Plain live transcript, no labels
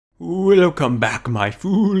Welcome back, my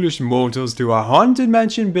foolish mortals, to our Haunted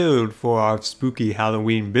Mansion build. For our spooky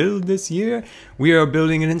Halloween build this year, we are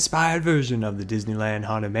building an inspired version of the Disneyland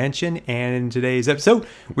Haunted Mansion, and in today's episode,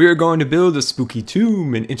 we are going to build a spooky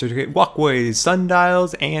tomb and intricate walkways,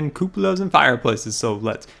 sundials, and cupolas and fireplaces. So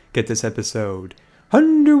let's get this episode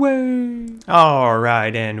underway.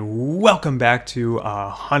 Alright, and welcome back to our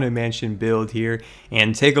Haunted Mansion build here,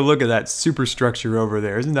 and take a look at that superstructure over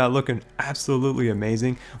there. Isn't that looking absolutely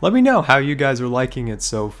amazing? Let me know how you guys are liking it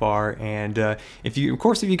so far, and if you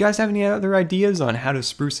guys have any other ideas on how to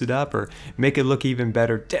spruce it up or make it look even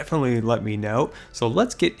better, definitely let me know. So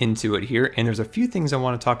let's get into it here, and there's a few things I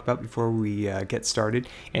want to talk about before we get started,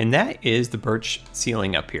 and that is the birch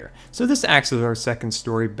ceiling up here. So this acts as our second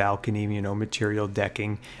story balcony, material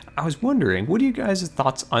decking. I was wondering, what are you guys'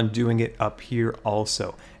 thoughts on doing it up here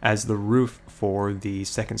also as the roof for the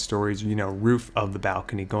second story's, roof of the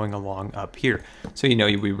balcony going along up here? So,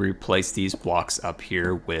 we replace these blocks up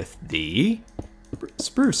here with the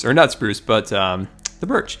spruce, or not spruce, but the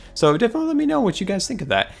birch. So definitely let me know what you guys think of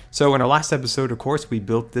that. So in our last episode, of course, we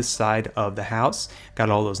built this side of the house, got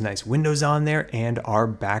all those nice windows on there, and our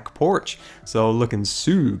back porch. So looking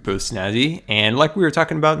super snazzy. And like we were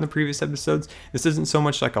talking about in the previous episodes, this isn't so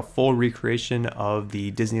much like a full recreation of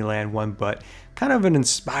the Disneyland one, but kind of an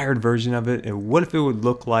inspired version of it. And what if it would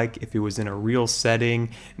look like if it was in a real setting?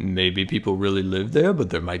 Maybe people really live there, but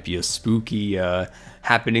there might be a spooky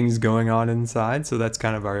happenings going on inside. So that's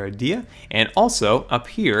kind of our idea. And also up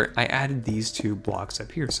here, I added these two blocks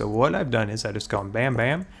up here. So what I've done is I just gone bam,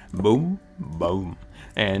 bam, boom, boom.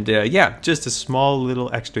 And yeah, just a small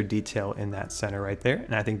little extra detail in that center right there.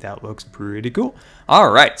 And I think that looks pretty cool. All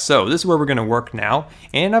right, so this is where we're gonna work now.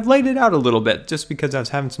 And I've laid it out a little bit just because I was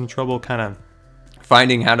having some trouble kind of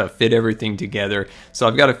finding how to fit everything together. So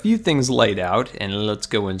I've got a few things laid out, and let's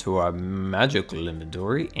go into our magical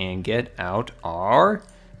inventory and get out our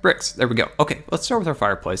bricks. There we go. Okay, let's start with our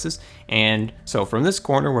fireplaces. And so from this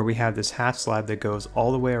corner where we have this half slab that goes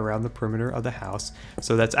all the way around the perimeter of the house,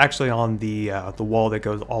 so that's actually on the wall that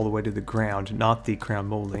goes all the way to the ground, not the crown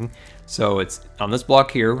molding. So it's on this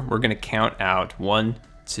block here, we're gonna count out 1,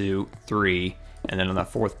 2, 3, and then on that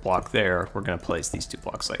fourth block there, we're gonna place these two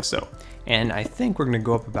blocks like so. And I think we're gonna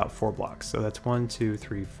go up about 4 blocks. So that's 1, 2,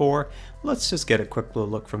 3, 4. Let's just get a quick little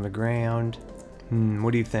look from the ground.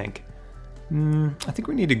 What do you think? I think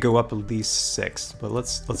we need to go up at least 6, but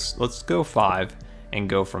let's go 5 and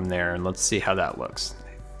go from there, and let's see how that looks.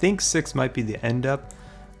 I think 6 might be the end up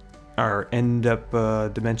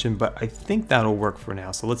dimension, but I think that'll work for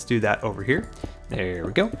now. So let's do that over here. There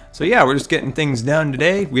we go. So yeah, we're just getting things done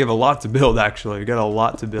today. We have a lot to build, actually. We got a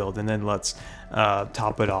lot to build, and then let's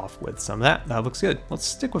top it off with some of that. That looks good. Let's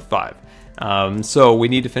stick with 5. So we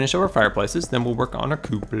need to finish our fireplaces, then we'll work on our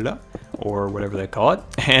cupola, or whatever they call it.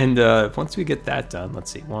 And once we get that done,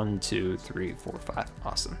 let's see, 1, 2, 3, 4, 5.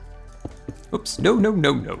 Awesome. Oops, no.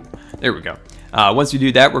 There we go. Once we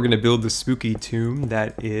do that, we're going to build the spooky tomb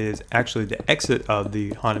that is actually the exit of the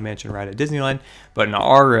Haunted Mansion ride at Disneyland. But in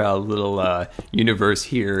our little universe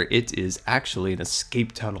here, it is actually an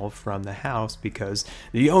escape tunnel from the house because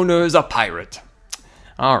the owner is a pirate.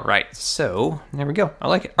 Alright, so there we go. I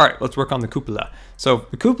like it. Alright, let's work on the cupola. So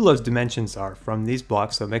the cupola's dimensions are from these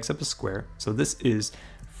blocks, so it makes up a square. So this is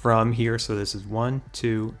from here, so this is 1,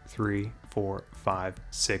 2, 3, 4, 5,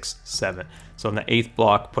 6, 7. So on the 8th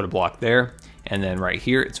block, put a block there. And then right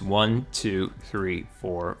here, it's 1, 2, 3,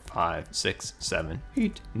 4, 5, 6, 7,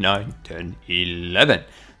 8, 9, 10, 11.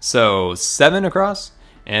 So 7 across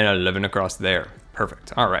and 11 across there.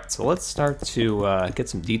 Perfect. All right, so let's start to get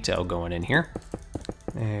some detail going in here.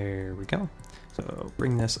 There we go. So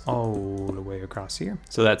bring this all the way across here.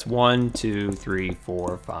 So that's 1, 2, 3,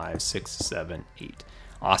 4, 5, 6, 7, 8.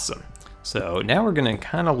 Awesome. So now we're gonna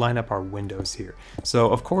kind of line up our windows here.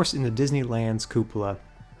 So of course in the Disneyland's cupola,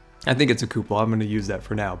 I think it's a cupola, I'm gonna use that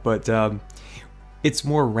for now, but it's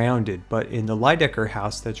more rounded. But in the Lydecker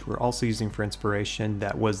house that we're also using for inspiration,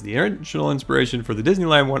 that was the original inspiration for the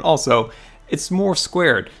Disneyland one also, it's more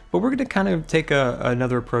squared. But we're gonna kind of take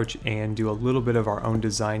another approach and do a little bit of our own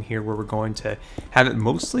design here, where we're going to have it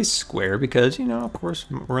mostly square because, of course,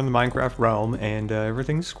 we're in the Minecraft realm and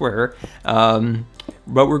everything's square.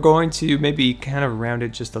 But we're going to maybe kind of round it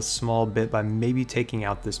just a small bit by maybe taking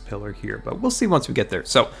out this pillar here, but we'll see once we get there.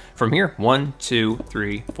 So from here, 1, 2,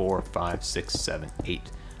 3, 4, 5, 6, 7, 8.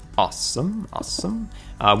 Awesome.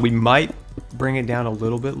 We might bring it down a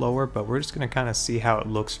little bit lower, but we're just going to kind of see how it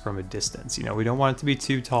looks from a distance. We don't want it to be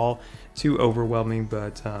too tall, too overwhelming,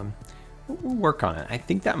 but we'll work on it. I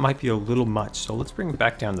think that might be a little much, so let's bring it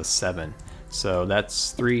back down to 7. So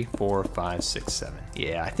that's 3, 4, 5, 6, 7.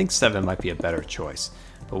 Yeah, I think 7 might be a better choice.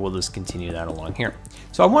 but we'll just continue that along here.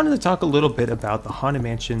 So I wanted to talk a little bit about the Haunted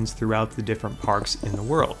Mansions throughout the different parks in the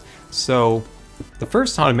world. So the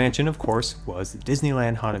first Haunted Mansion, of course, was the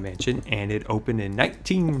Disneyland Haunted Mansion, and it opened in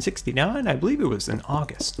 1969. I believe it was in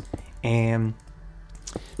August. And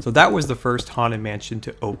so that was the first Haunted Mansion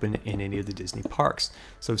to open in any of the Disney parks.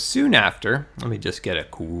 So soon after, let me just get a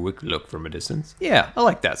quick look from a distance. Yeah, I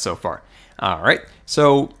like that so far. All right,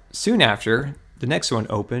 so soon after, the next one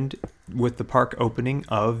opened with the park opening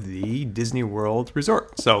of the Disney World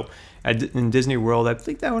Resort. So in Disney World, I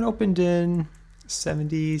think that one opened in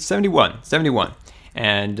 71.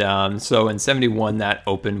 And so in 71, that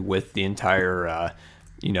opened with the entire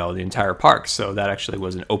the entire park. So that actually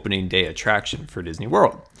was an opening day attraction for Disney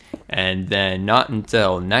World. And then not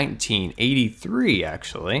until 1983,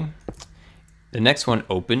 actually, the next one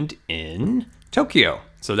opened in Tokyo.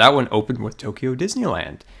 So that one opened with Tokyo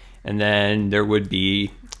Disneyland. And then there would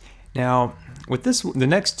be, now with this, the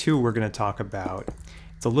next two we're going to talk about,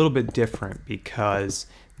 it's a little bit different because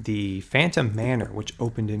the Phantom Manor, which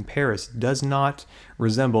opened in Paris, does not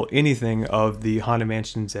resemble anything of the Haunted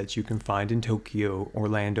Mansions that you can find in Tokyo,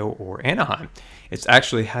 Orlando, or Anaheim. It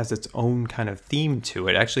actually has its own kind of theme to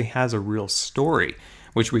it. It actually has a real story,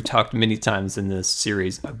 which we talked many times in this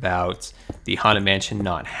series about the Haunted Mansion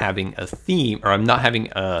not having a theme, or not having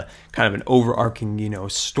a kind of an overarching,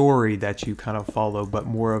 story that you kind of follow, but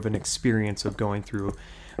more of an experience of going through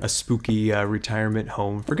a spooky retirement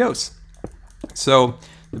home for ghosts. So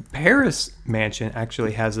the Paris mansion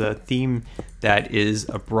actually has a theme that is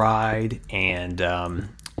a bride, and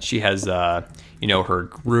she has, her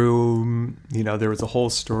groom. There was a whole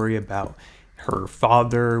story about her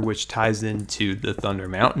father, which ties into the Thunder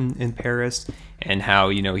Mountain in Paris, and how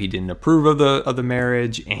he didn't approve of the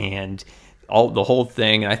marriage and the whole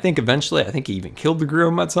thing. And I think eventually, he even killed the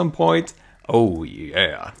groom at some point. Oh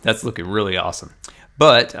yeah, that's looking really awesome.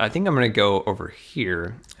 But I think I'm gonna go over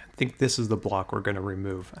here. I think this is the block we're going to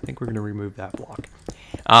remove. I think we're going to remove that block.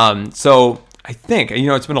 So I think,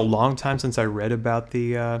 it's been a long time since I read about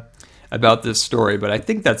this story, but I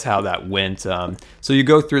think that's how that went. So you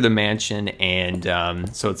go through the mansion, and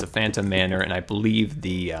so it's a Phantom Manor, and I believe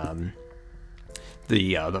the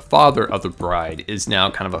father of the bride is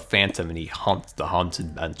now kind of a phantom, and he haunts the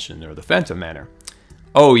Haunted Mansion, or the Phantom Manor.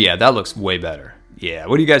 Oh yeah, that looks way better. Yeah,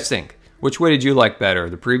 what do you guys think? Which way did you like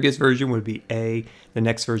better? The previous version would be A, the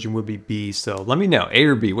next version would be B. So let me know, A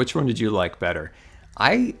or B, which one did you like better?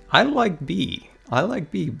 I like B. I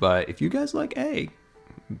like B, but if you guys like A,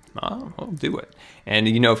 I'll do it. And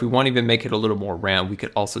if we want to even make it a little more round, we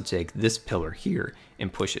could also take this pillar here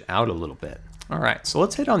and push it out a little bit. All right, so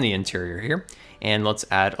let's hit on the interior here, and let's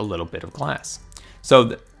add a little bit of glass.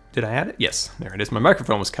 So did I add it? Yes, there it is. My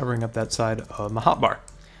microphone was covering up that side of my hotbar.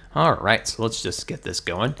 All right, so let's just get this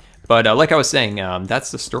going. But like I was saying,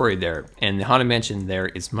 that's the story there, and the Haunted Mansion there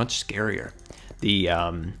is much scarier.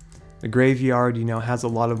 The graveyard, has a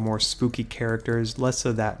lot of more spooky characters, less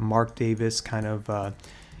of that Mark Davis kind of,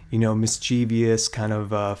 mischievous, kind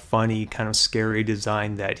of funny, kind of scary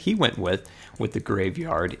design that he went with the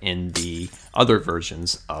graveyard in the other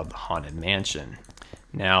versions of the Haunted Mansion.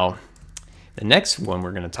 Now, the next one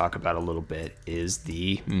we're going to talk about a little bit is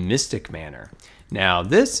the Mystic Manor. Now,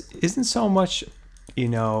 this isn't so much,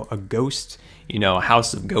 a ghost, a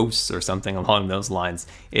house of ghosts or something along those lines.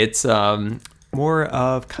 It's more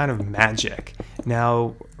of kind of magic.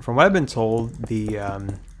 Now, from what I've been told,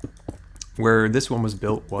 where this one was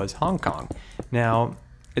built was Hong Kong. Now,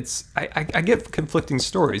 I get conflicting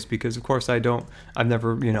stories because, of course, I've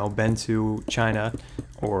never, been to China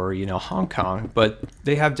or, Hong Kong, but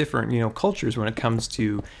they have different, cultures when it comes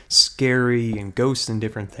to scary and ghosts and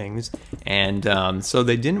different things. And so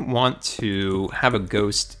they didn't want to have a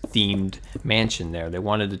ghost-themed mansion there. They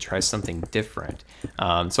wanted to try something different.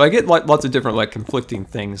 So I get lots of different, conflicting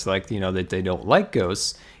things, that they don't like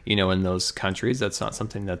ghosts, in those countries. That's not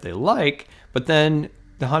something that they like. But then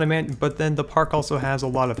the park also has a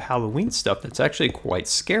lot of Halloween stuff that's actually quite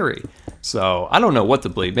scary. So I don't know what to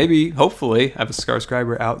believe. Maybe, hopefully, I have a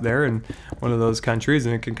subscriber out there in one of those countries,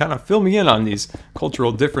 and it can kind of fill me in on these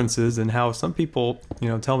cultural differences and how some people,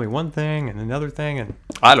 tell me one thing and another thing, and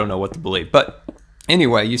I don't know what to believe. But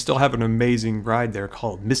anyway, you still have an amazing ride there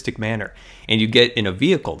called Mystic Manor, and you get in a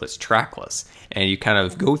vehicle that's trackless, and you kind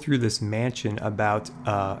of go through this mansion about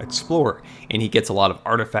Explorer, and he gets a lot of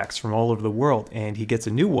artifacts from all over the world, and he gets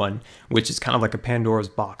a new one, which is kind of like a Pandora's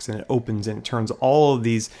box, and it opens and it turns all of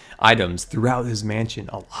these items throughout his mansion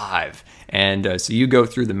alive. And so you go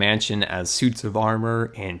through the mansion as suits of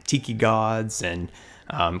armor and tiki gods and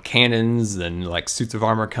cannons and like suits of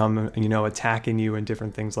armor come, you know, attacking you and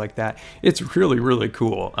different things like that. It's really, really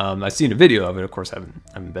cool. I've seen a video of it. Of course, I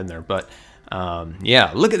haven't been there, but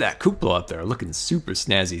yeah, look at that cupola up there, looking super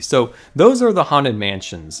snazzy. So those are the haunted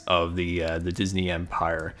mansions of the Disney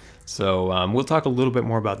Empire. So we'll talk a little bit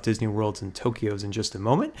more about Disney Worlds and Tokyos in just a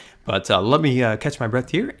moment, but let me catch my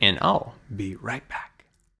breath here, and I'll be right back.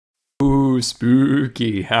 Ooh,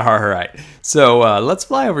 spooky. All right. So let's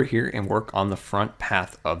fly over here and work on the front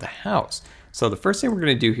path of the house. So the first thing we're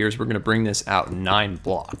going to do here is we're going to bring this out 9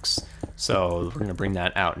 blocks. So we're going to bring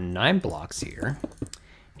that out 9 blocks here.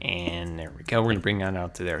 And there we go. We're going to bring that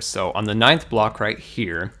out to there. So on the 9th block right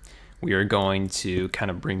here, we are going to kind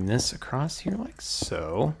of bring this across here like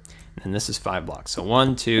so. And this is 5 blocks. So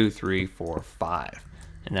 1, 2, 3, 4, 5.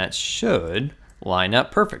 And that should line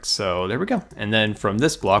up perfect. So there we go. And then from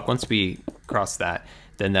this block, once we cross that,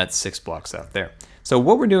 then that's 6 blocks out there. So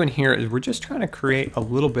what we're doing here is we're just trying to create a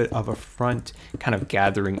little bit of a front kind of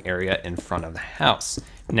gathering area in front of the house.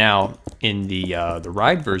 Now, in the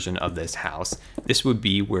ride version of this house, this would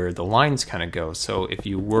be where the lines kind of go. So if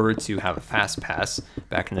you were to have a fast pass,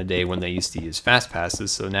 back in the day when they used to use fast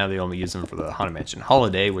passes, so now they only use them for the Haunted Mansion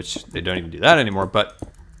Holiday, which they don't even do that anymore, but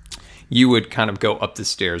you would kind of go up the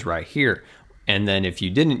stairs right here. And then if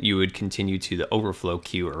you didn't, you would continue to the overflow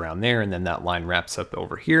queue around there, and then that line wraps up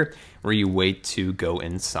over here where you wait to go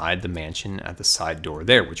inside the mansion at the side door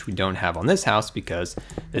there, which we don't have on this house because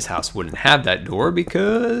this house wouldn't have that door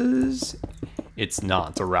because it's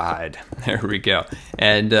not a ride. There we go.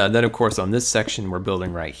 And then of course on this section we're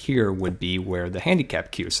building right here would be where the handicap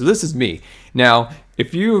queue. So this is me. Now,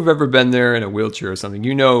 if you've ever been there in a wheelchair or something,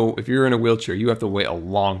 you know if you're in a wheelchair, you have to wait a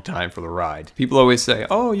long time for the ride. People always say,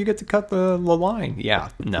 oh, you get to cut the line. Yeah,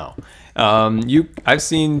 no. I've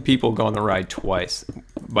seen people go on the ride twice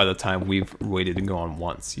by the time we've waited to go on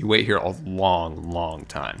once. You wait here a long, long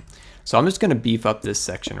time. So I'm just going to beef up this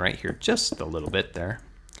section right here just a little bit there.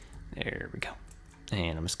 There we go.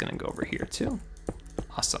 And I'm just going to go over here too.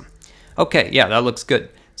 Awesome. Okay, yeah, that looks good.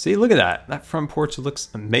 See, look at that. That front porch looks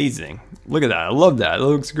amazing. Look at that. I love that. It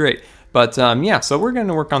looks great. But yeah, so we're going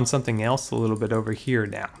to work on something else a little bit over here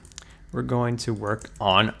now. We're going to work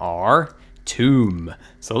on our tomb.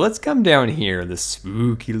 So let's come down here, the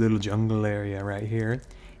spooky little jungle area right here.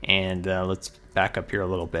 And let's back up here a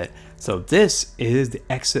little bit. So this is the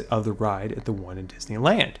exit of the ride at the one in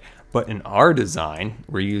Disneyland. But in our design,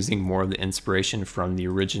 we're using more of the inspiration from the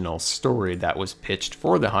original story that was pitched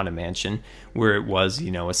for the Haunted Mansion, where it was, you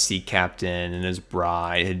know, a sea captain and his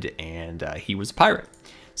bride, and he was a pirate.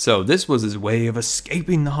 So this was his way of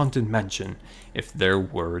escaping the Haunted Mansion, if there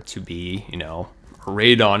were to be, you know, a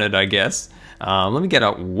raid on it, I guess. Let me get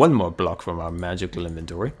out 1 more block from our magical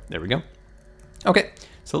inventory. There we go. Okay,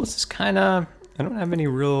 so let's just kind of, I don't have any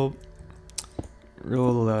real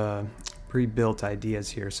pre-built ideas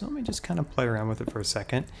here, so let me just kind of play around with it for a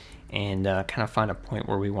second and kind of find a point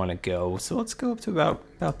where we want to go. So let's go up to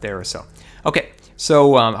about there or so. Okay,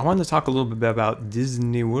 so I wanted to talk a little bit about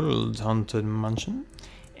Disney World Haunted Mansion,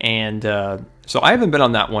 and so I haven't been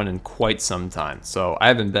on that one in quite some time. So I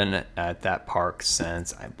haven't been at that park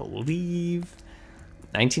since, I believe,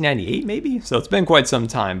 1998 maybe. So it's been quite some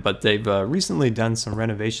time, but they've recently done some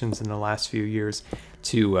renovations in the last few years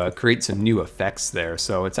to create some new effects there.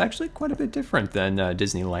 So it's actually quite a bit different than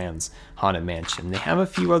Disneyland's Haunted Mansion. They have a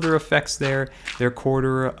few other effects there. Their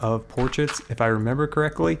corridor of portraits, if I remember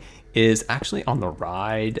correctly, is actually on the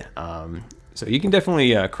ride. So you can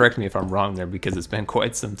definitely correct me if I'm wrong there, because it's been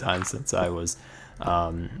quite some time since I was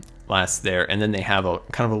last there. And then they have a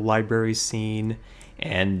kind of a library scene.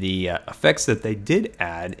 And the effects that they did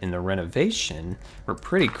add in the renovation were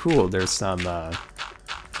pretty cool. There's some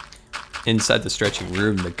inside the stretching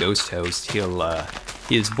room, the ghost host,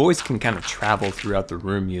 his voice can kind of travel throughout the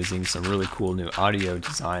room using some really cool new audio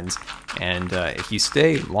designs. And if you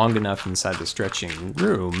stay long enough inside the stretching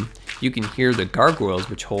room, you can hear the gargoyles,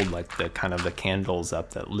 which hold like the kind of the candles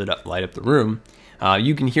up that light up the room.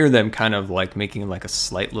 You can hear them kind of like making like a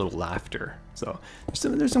slight little laughter. So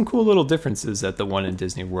there's some cool little differences at the one in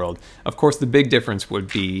Disney World. Of course, the big difference would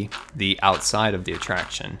be the outside of the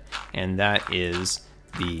attraction, and that is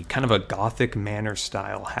the kind of a Gothic manor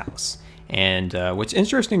style house. And what's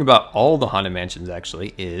interesting about all the Haunted Mansions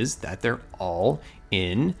actually is that they're all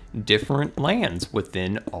in different lands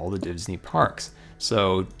within all the Disney parks.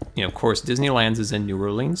 So, you know, of course, Disneyland's is in New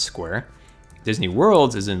Orleans Square, Disney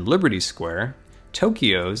World's is in Liberty Square,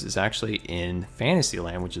 Tokyo's is actually in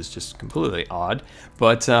Fantasyland, which is just completely odd.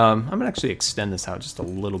 But I'm going to actually extend this out just a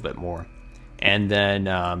little bit more. And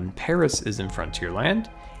then Paris is in Frontierland.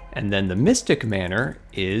 And then the Mystic Manor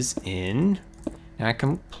is in...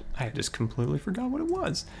 And I just completely forgot what it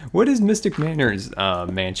was. What is Mystic Manor's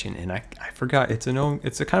mansion? And I forgot. It's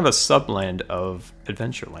a kind of a subland of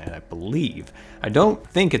Adventureland, I believe. I don't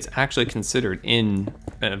think it's actually considered in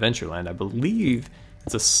Adventureland. I believe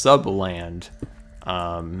it's a subland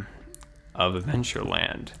of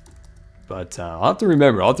Adventureland. But I'll have to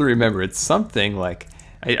remember. It's something like,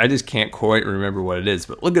 I just can't quite remember what it is.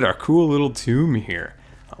 But look at our cool little tomb here.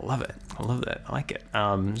 I love it. I love that. I like it.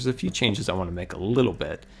 There's a few changes I want to make a little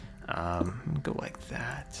bit. Go like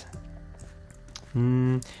that.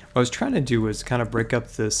 What I was trying to do was kind of break up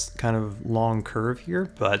this kind of long curve here,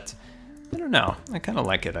 but I don't know. I kind of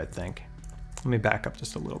like it, I think. Let me back up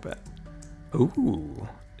just a little bit. Ooh,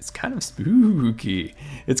 it's kind of spooky.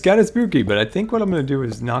 It's kind of spooky, but I think what I'm going to do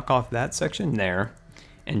is knock off that section there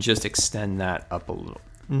and just extend that up a little.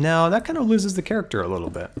 No, that kind of loses the character a little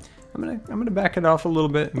bit. I'm gonna back it off a little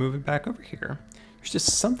bit and move it back over here. There's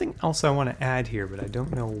just something else I want to add here, but I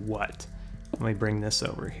don't know what. Let me bring this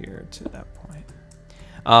over here to that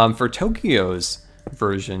point. For Tokyo's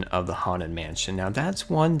version of the Haunted Mansion, now that's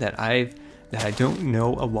one that I don't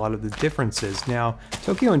know a lot of the differences. Now,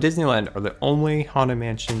 Tokyo and Disneyland are the only Haunted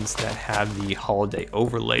Mansions that have the holiday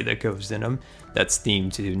overlay that goes in them that's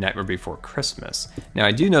themed to Nightmare Before Christmas. Now,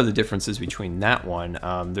 I do know the differences between that one.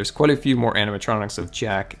 There's quite a few more animatronics of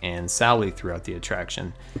Jack and Sally throughout the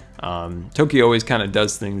attraction. Tokyo always kind of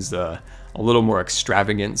does things a little more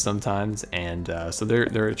extravagant sometimes, and so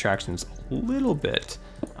their attraction's a little bit,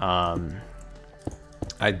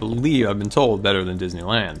 I believe, I've been told, better than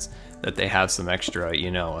Disneyland's, that they have some extra, you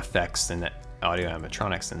know, effects and audio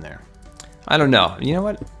animatronics in there. I don't know. You know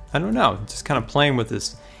what? I don't know. Just kind of playing with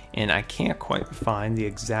this, and I can't quite find the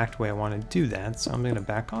exact way I want to do that, so I'm going to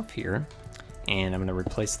back off here, and I'm going to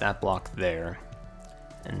replace that block there.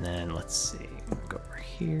 And then let's see. Go over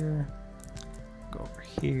here. Go over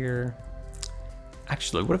here.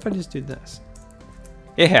 Actually, what if I just do this?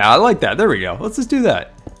 Yeah, I like that. There we go. Let's just do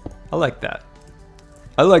that. I like that.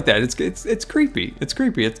 I like that. It's creepy. It's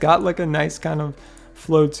creepy. It's got like a nice kind of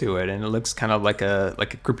flow to it, and it looks kind of like a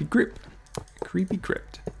creepy crypt. Creepy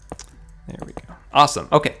crypt. There we go. Awesome.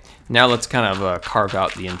 Okay, now let's kind of carve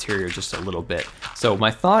out the interior just a little bit. So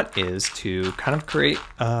my thought is to kind of create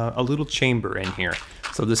a little chamber in here.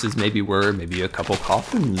 So this is maybe where maybe a couple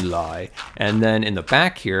coffins lie. And then in the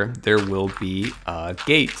back here, there will be a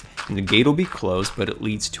gate. And the gate will be closed, but it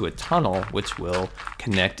leads to a tunnel which will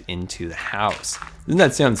connect into the house. Doesn't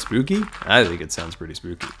that sound spooky? I think it sounds pretty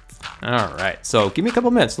spooky. All right, so give me a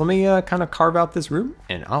couple minutes. Let me kind of carve out this room,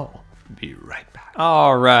 and I'll be right back.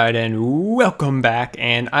 All right, and welcome back.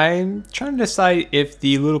 And I'm trying to decide if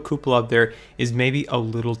the little cupola up there is maybe a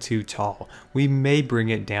little too tall. We may bring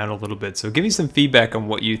it down a little bit. So give me some feedback on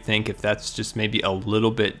what you think, if that's just maybe a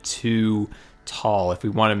little bit too tall, if we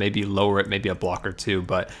want to maybe lower it maybe a block or two.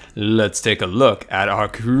 But let's take a look at our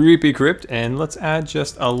creepy crypt, and let's add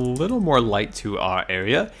just a little more light to our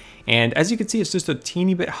area. And as you can see, it's just a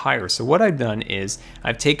teeny bit higher. So what I've done is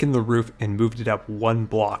I've taken the roof and moved it up one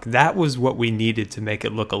block. That was what we needed to make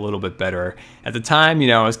it look a little bit better. At the time, you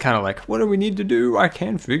know, I was kind of like, what do we need to do? I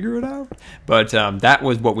can't figure it out. But that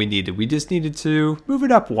was what we needed. We just needed to move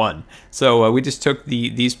it up one. So we just took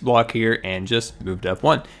these block here and just moved up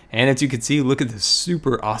one. And as you can see, look at this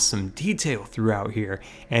super awesome detail throughout here.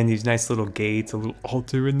 And these nice little gates, a little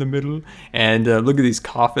altar in the middle. And look at these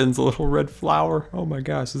coffins, a little red flower. Oh my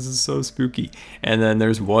gosh, this is so spooky. And then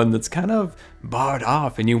there's one that's kind of barred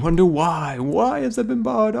off, and you wonder why. Why has that been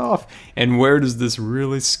barred off? And where does this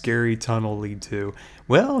really scary tunnel lead to?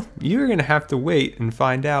 Well, you're gonna have to wait and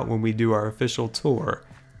find out when we do our official tour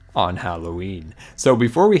on Halloween. So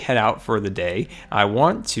before we head out for the day, I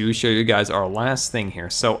want to show you guys our last thing here.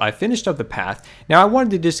 So I finished up the path. Now I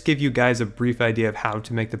wanted to just give you guys a brief idea of how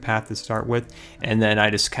to make the path to start with, and then I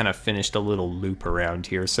just kind of finished a little loop around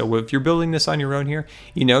here. So if you're building this on your own here,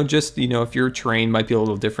 just if your terrain might be a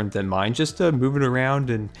little different than mine, just move it around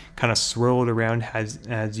and kind of swirl it around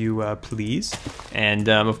as you please. And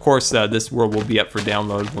of course, this world will be up for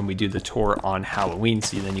download when we do the tour on Halloween,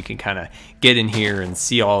 so then you can kind of get in here and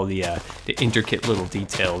see all the intricate little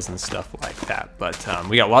details and stuff like that. But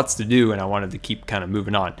we got lots to do, and I wanted to keep kind of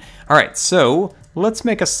moving on. All right, so let's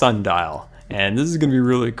make a sundial, and this is going to be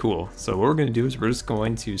really cool. So what we're going to do is we're just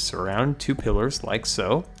going to surround two pillars like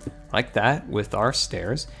so, like that, with our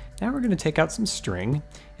stairs. Now we're going to take out some string,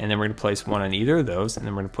 and then we're going to place one on either of those, and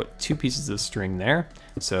then we're going to put two pieces of string there.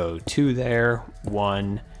 So two there,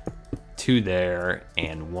 one, two there,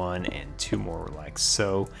 and one and two more like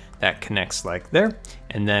so. That connects like there.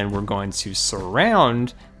 And then we're going to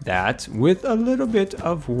surround that with a little bit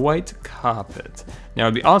of white carpet. Now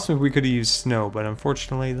it'd be awesome if we could have used snow, but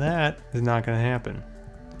unfortunately that is not going to happen.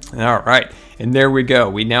 All right, and there we go.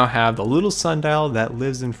 We now have the little sundial that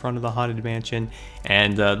lives in front of the Haunted Mansion,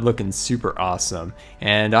 and looking super awesome.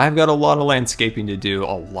 And I've got a lot of landscaping to do,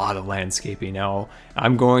 a lot of landscaping. Now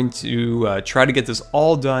I'm going to try to get this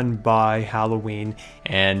all done by Halloween,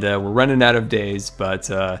 and we're running out of days, but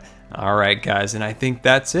all right, guys, and I think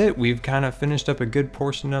that's it. We've kind of finished up a good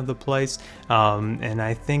portion of the place, and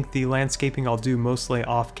I think the landscaping I'll do mostly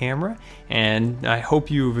off camera, and I hope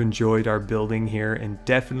you've enjoyed our building here, and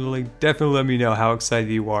definitely let me know how excited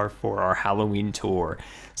you are for our Halloween tour.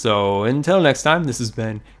 So until next time, this has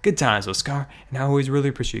been Good Times with Scar, and I always really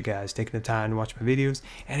appreciate you guys taking the time to watch my videos,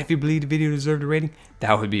 and if you believe the video deserved a rating,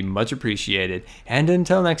 that would be much appreciated. And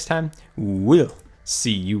until next time, we'll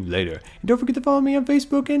see you later. And don't forget to follow me on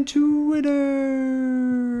Facebook and Twitter.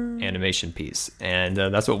 Animation piece. And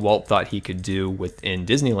that's what Walt thought he could do within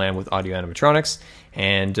Disneyland with audio animatronics.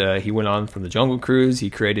 And he went on from the Jungle Cruise.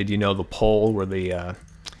 He created, you know, the pole where the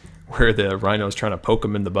rhino's trying to poke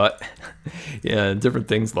him in the butt. Yeah, different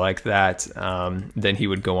things like that. Then he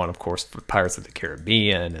would go on, of course, for Pirates of the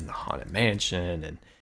Caribbean and the Haunted Mansion and